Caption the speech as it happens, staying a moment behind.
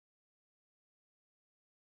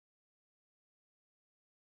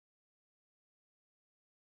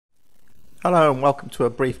Hello and welcome to a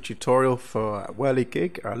brief tutorial for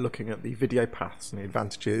Whirligig, looking at the video paths and the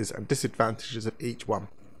advantages and disadvantages of each one.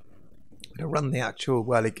 I'm going to run the actual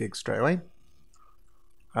Whirligig straight away.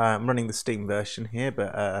 I'm running the Steam version here,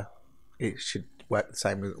 but it should work the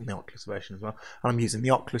same with the Oculus version as well. And I'm using the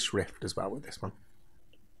Oculus Rift as well with this one.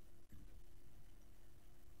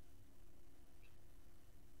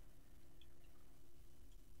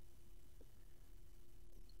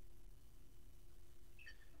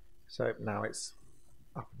 So now it's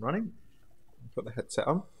up and running. Put the headset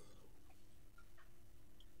on.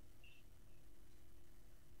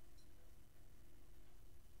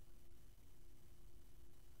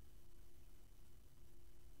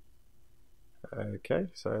 Okay,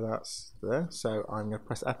 so that's there. So I'm going to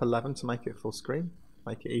press F11 to make it full screen,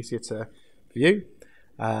 make it easier to view.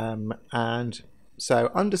 And so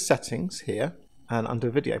under settings here and under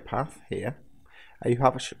video path here, you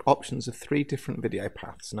have options of 3 different video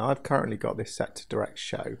paths. Now I've currently got this set to direct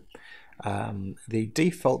show. The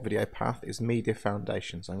default video path is Media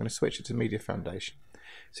Foundation, so I'm going to switch it to Media Foundation.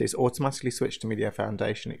 So it's automatically switched to Media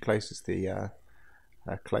Foundation. It closes the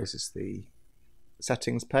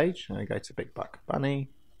settings page. I'm going to go to Big Buck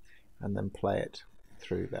Bunny and then play it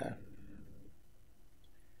through there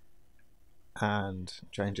and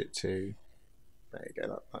change it to, there you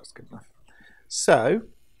go, that's good enough. So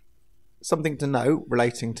something to note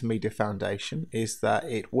relating to Media Foundation is that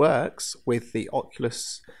it works with the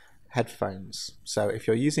Oculus headphones. So if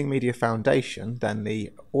you're using Media Foundation, then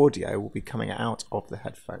the audio will be coming out of the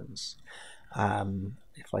headphones.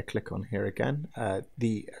 If I click on here again,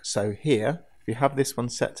 so here, if you have this one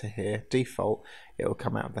set to here, default, it will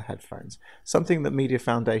come out of the headphones. Something that Media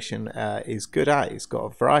Foundation is good at, it's got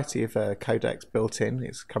a variety of codecs built in.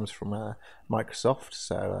 It comes from Microsoft,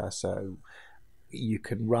 so you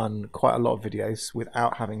can run quite a lot of videos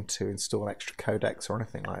without having to install extra codecs or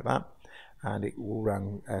anything like that, and it will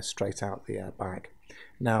run straight out the bag.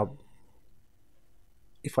 Now,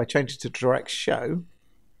 if I change it to direct show,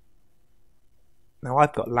 now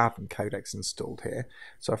I've got lav and codecs installed here,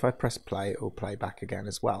 so if I press play, it will play back again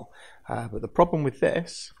as well. But the problem with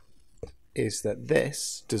this is that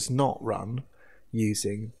this does not run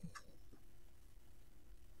using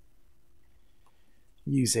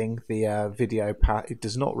the video path. It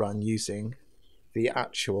does not run using the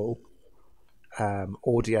actual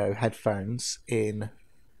audio headphones in,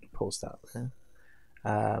 pause that there,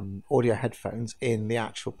 audio headphones in the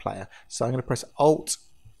actual player. So I'm going to press Alt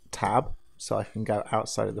Tab so I can go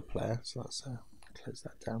outside of the player. So let's close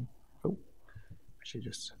that down. Oh, actually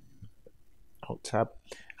just Alt Tab,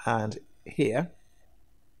 and here,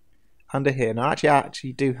 under here, now I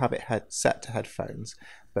actually do have it set to headphones,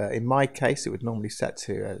 but in my case it would normally set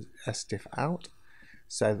to SDiff out.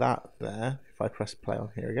 So that there, if I press play on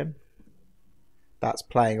here again, that's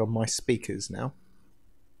playing on my speakers now.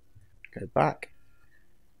 Go back,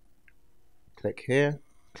 click here,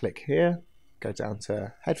 go down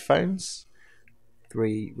to headphones,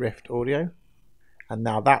 3 Rift audio, and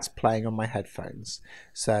now that's playing on my headphones.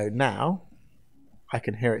 So now I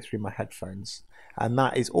can hear it through my headphones, and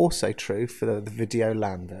that is also true for the video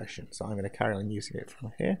LAN version. So I'm going to carry on using it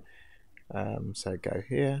from here. So go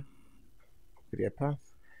here, video path.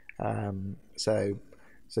 So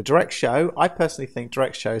direct show, I personally think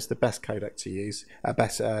direct show is the best codec to use,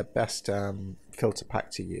 best filter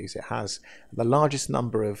pack to use. It has the largest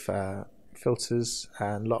number of filters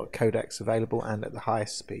and a lot of codecs available, and at the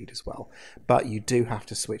highest speed as well. But you do have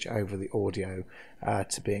to switch over the audio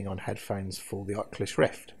to being on headphones for the Oculus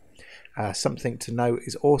Rift. Something to note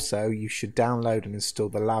is also you should download and install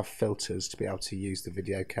the lav filters to be able to use the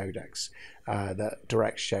video codecs that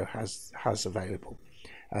direct show has available.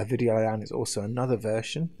 Video LAN is also another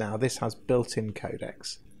version. Now this has built-in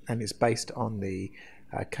codecs and is based on the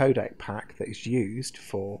codec pack that is used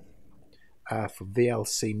for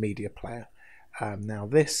VLC media player. Now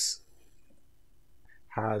this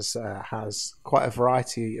has quite a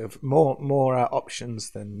variety of more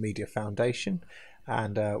options than Media Foundation,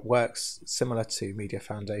 and works similar to Media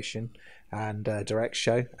Foundation and direct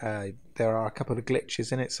show. There are a couple of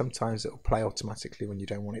glitches in it. Sometimes it will play automatically when you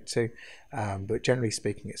don't want it to, but generally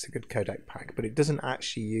speaking it's a good codec pack. But it doesn't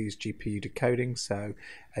actually use GPU decoding, so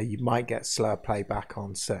you might get slower playback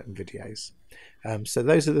on certain videos. So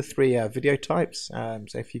those are the 3 video types.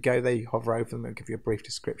 So if you go there, you hover over them, it'll give you a brief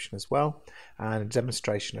description as well, and a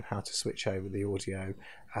demonstration of how to switch over the audio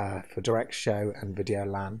for direct show and video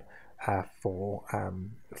LAN for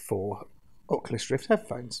Oculus Rift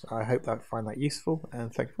headphones. I hope that you find that useful,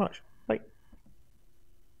 and thank you very much.